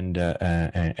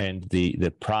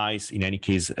the price, in any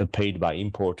case, paid by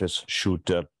importers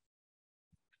should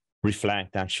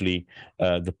reflect actually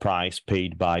the price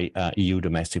paid by EU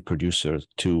domestic producers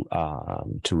to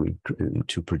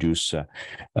produce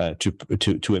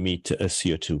to emit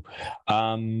CO2.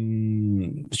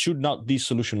 Should not this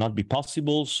solution not be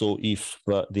possible? So if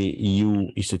the EU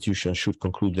institutions should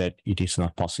conclude that it is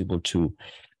not possible to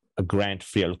grant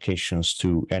free allocations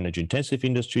to energy-intensive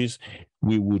industries,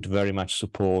 we would very much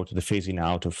support the phasing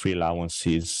out of free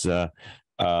allowances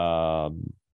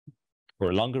for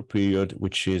a longer period,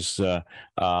 which is to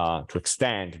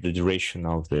extend the duration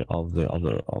of the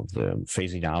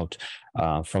phasing out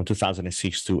from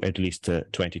 2006 to at least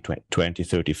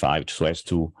 2035, so as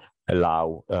to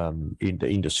allow in the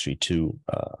industry to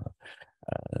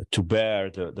bear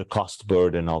the cost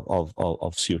burden of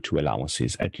CO2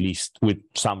 allowances, at least with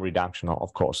some reduction,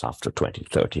 of course, after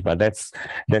 2030. But that's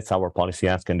our policy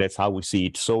ask, and that's how we see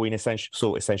it. So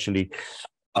essentially,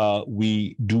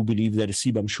 we do believe that the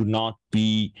CBAM should not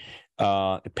be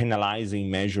a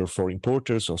penalizing measure for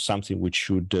importers or something which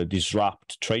should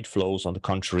disrupt trade flows. On the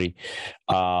contrary,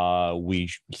 we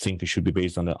think it should be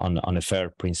based on a fair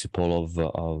principle of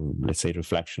let's say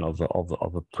reflection of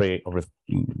a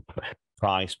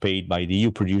price paid by the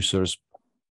EU producers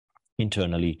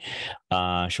internally.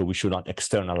 So we should not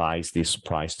externalize this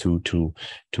price to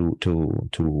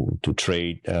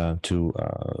trade to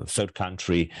third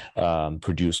country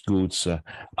produced goods,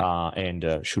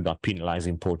 and should not penalize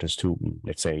importers to,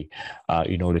 let's say,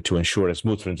 in order to ensure a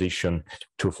smooth transition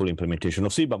to full implementation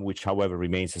of CBAM, which, however,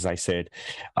 remains, as I said,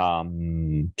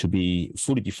 to be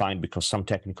fully defined, because some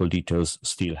technical details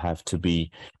still have to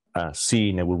be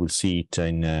seen, and we will see it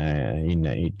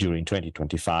during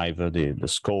 2025. The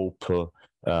scope,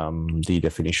 the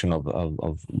definition of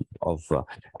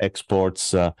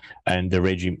exports, and the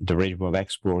regime of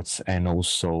exports, and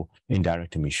also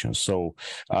indirect emissions. So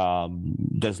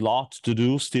there's a lot to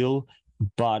do still,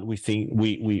 but we think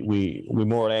we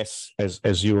more or less, as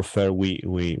Eurofair,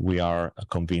 we are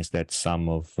convinced that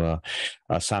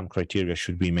some criteria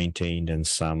should be maintained, and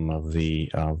some of the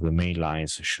main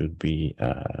lines should be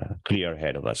clear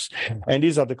ahead of us. And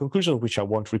these are the conclusions, which I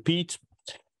won't repeat.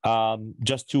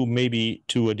 Just two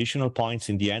additional points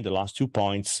in the end, the last 2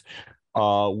 points,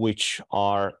 which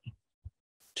are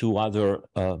two other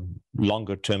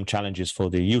longer-term challenges for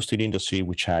the EU steel industry,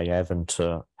 which I haven't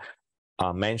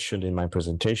mentioned in my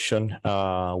presentation.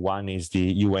 One is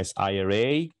the US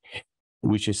IRA,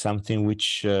 which is something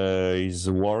which is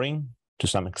worrying to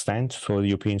some extent for the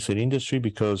European steel industry,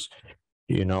 because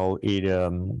it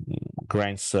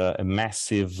grants a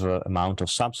massive amount of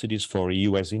subsidies for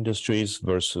US industries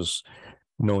versus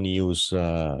non-EU's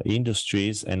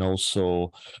industries, and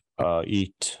also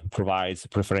it provides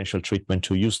preferential treatment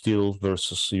to EU steel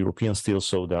versus European steel.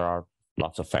 So there are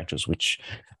lots of factors which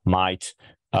might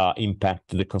impact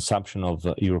the consumption of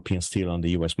European steel on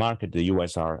the US market. The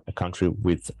US are a country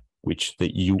with which the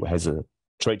EU has a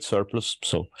trade surplus,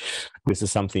 so this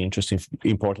is something interesting,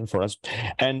 important for us.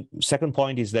 And second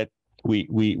point is that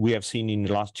we have seen in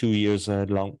the last 2 years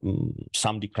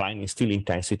some decline in steel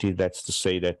intensity. That's to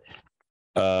say that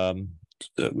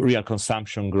real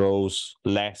consumption grows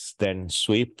less than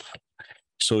SWIP.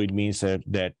 So it means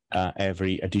that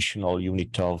every additional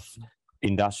unit of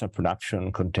industrial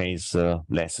production contains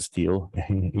less steel,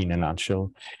 in a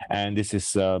nutshell. And this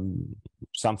is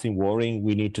something worrying.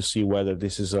 We need to see whether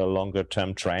this is a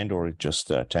longer-term trend or just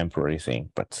a temporary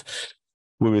thing, but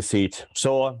we will see it.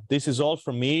 So this is all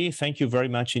from me. Thank you very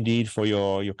much indeed for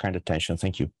your kind attention.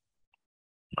 Thank you.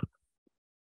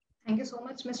 Thank you so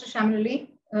much, Mr. Shamlali.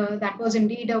 That was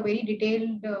indeed a very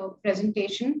detailed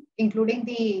presentation, including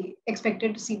the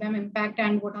expected CBAM impact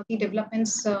and what are the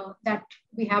developments that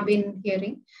we have been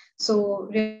hearing. So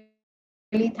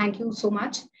really, thank you so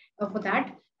much for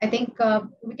that. I think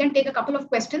we can take a couple of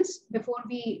questions before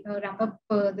we wrap up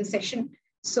the session.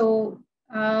 So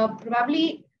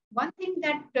probably one thing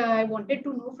that I wanted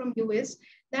to know from you is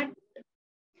that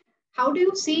how do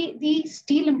you see the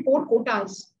steel import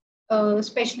quotas?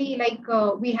 Especially like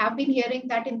we have been hearing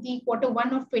that in the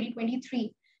Q1 of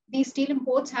 2023, the steel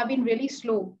imports have been really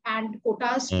slow, and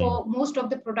quotas for most of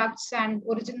the products and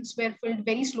origins were filled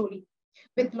very slowly,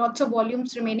 with lots of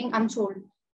volumes remaining unsold.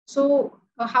 So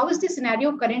how is the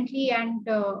scenario currently, and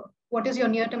what is your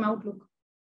near-term outlook?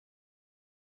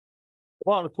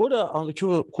 Well, on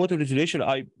the quota legislation,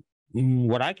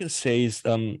 what I can say is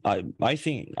I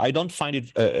think I don't find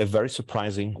it very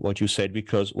surprising what you said,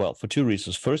 because, well, for two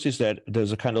reasons. First is that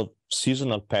there's a kind of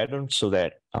seasonal pattern, so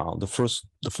that the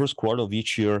first quarter of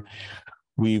each year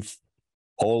we've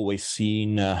always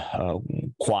seen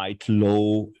quite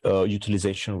low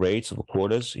utilization rates of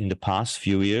quotas in the past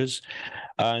few years.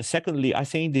 Secondly, I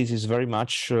think this is very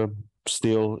much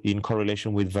still in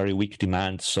correlation with very weak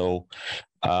demand. So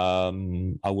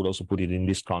I would also put it in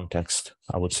this context,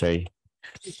 I would say.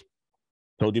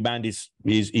 So demand is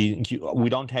we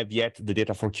don't have yet the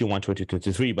data for Q1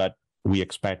 2023, but we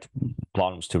expect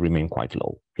volumes to remain quite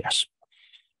low. Yes.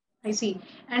 I see.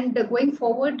 And going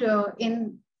forward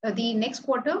in the next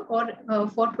quarter or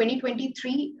for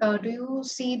 2023, do you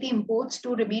see the imports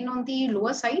to remain on the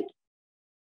lower side?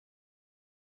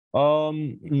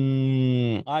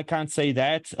 I can't say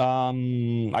that.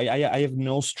 I have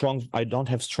I don't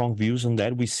have strong views on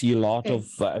that. We see a lot of,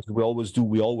 as we always do,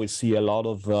 we always see a lot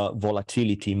of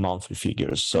volatility in monthly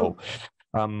figures. So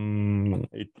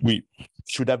we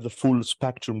should have the full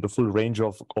spectrum, the full range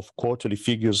of quarterly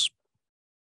figures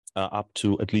up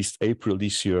to at least April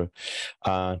this year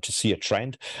to see a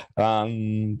trend.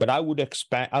 But I would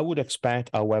expect,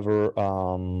 however,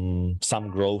 some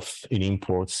growth in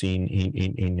imports in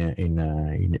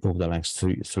over the next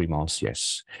three months.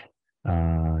 Yes.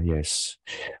 Yes,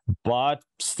 but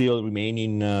still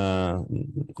remaining,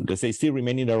 let's say, still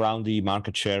remaining around the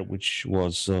market share which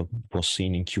was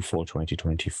seen in Q4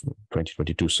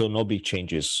 2022. So no big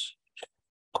changes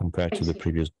compared to the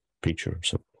previous picture.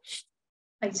 So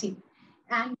I see.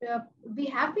 And we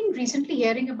have been recently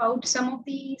hearing about some of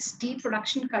the steel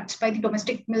production cuts by the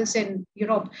domestic mills in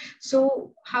Europe.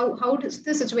 So how is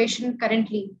the situation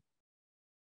currently?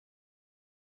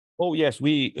 Oh yes,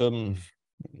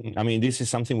 I mean, this is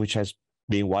something which has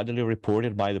been widely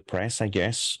reported by the press, I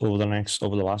guess, over the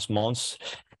last months.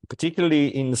 Particularly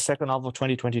in the second half of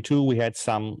 2022, we had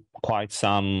quite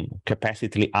some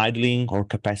capacity idling or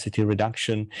capacity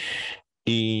reduction.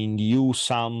 In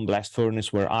some blast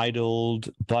furnaces were idled,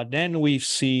 but then we've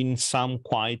seen some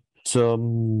quite, I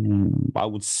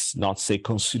would not say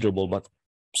considerable, but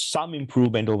some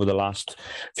improvement over the last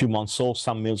few months. So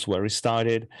some mills were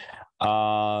restarted,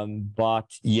 but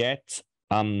yet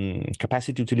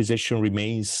capacity utilization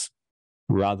remains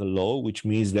rather low, which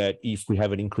means that if we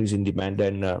have an increase in demand,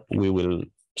 then we will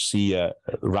see a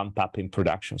ramp up in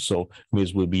production. So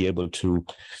mills will be able to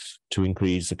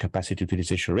increase the capacity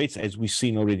utilization rates, as we've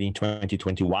seen already in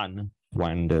 2021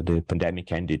 when the pandemic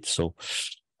ended. So,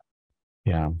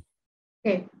 yeah.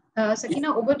 Okay,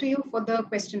 Sakina, over to you for the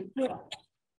question.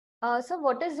 So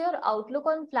what is your outlook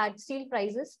on flat steel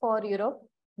prices for Europe,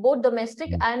 both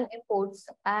domestic and imports,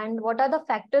 and what are the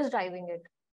factors driving it?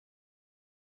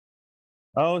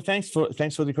 Oh, thanks for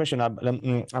the question.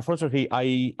 Unfortunately,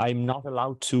 I'm not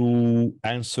allowed to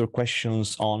answer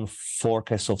questions on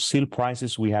forecasts of steel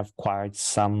prices. We have quite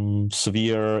some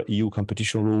severe EU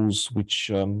competition rules,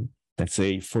 which let's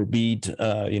say forbid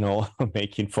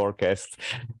making forecasts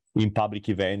in public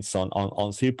events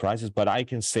on steel prices. But I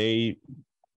can say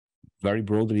very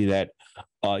broadly that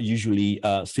usually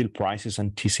steel prices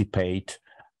anticipate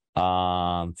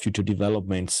future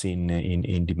developments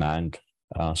in demand.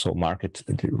 So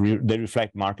they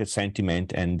reflect market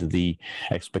sentiment and the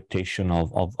expectation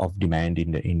of demand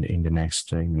in the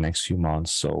next few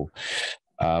months. So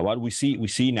what we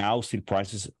see now, steel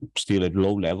prices still at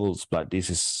low levels, but this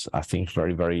is, I think,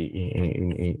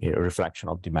 very a reflection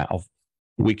of demand, of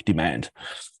weak demand.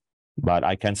 But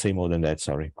I can't say more than that.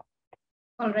 Sorry.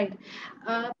 All right.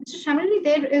 Mr. Shamali,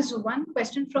 there is one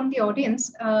question from the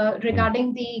audience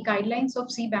regarding the guidelines of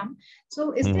CBAM.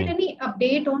 So is there any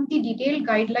update on the detailed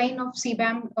guideline of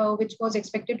CBAM, which was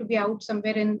expected to be out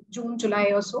somewhere in June, July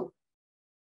or so?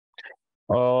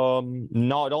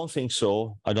 No, I don't think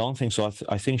so. I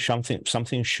think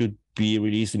something should be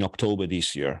released in October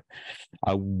this year.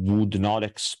 I would not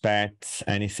expect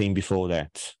anything before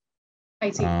that.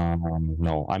 I see.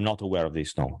 No, I'm not aware of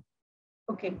this, no.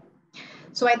 Okay.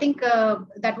 So I think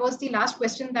that was the last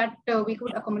question that we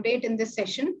could accommodate in this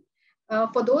session.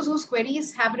 For those whose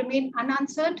queries have remained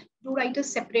unanswered, do write us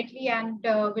separately, and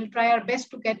we'll try our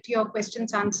best to get your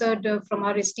questions answered from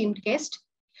our esteemed guest.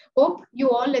 Hope you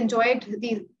all enjoyed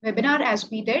the webinar as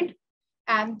we did.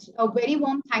 And a very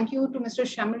warm thank you to Mr.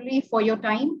 Shamali for your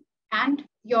time and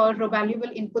your valuable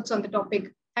inputs on the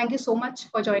topic. Thank you so much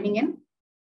for joining in.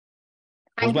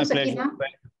 Thank you, Sakina.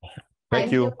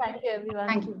 Thank you. Thank you, everyone.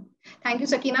 Thank you. Thank you,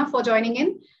 Sakina, for joining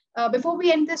in. Before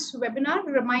we end this webinar,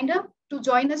 a reminder to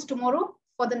join us tomorrow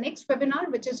for the next webinar,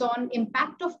 which is on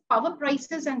impact of power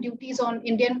prices and duties on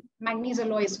Indian manganese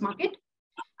alloys market.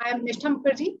 I am Nishtha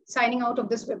Mukherjee signing out of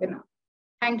this webinar.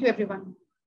 Thank you, everyone.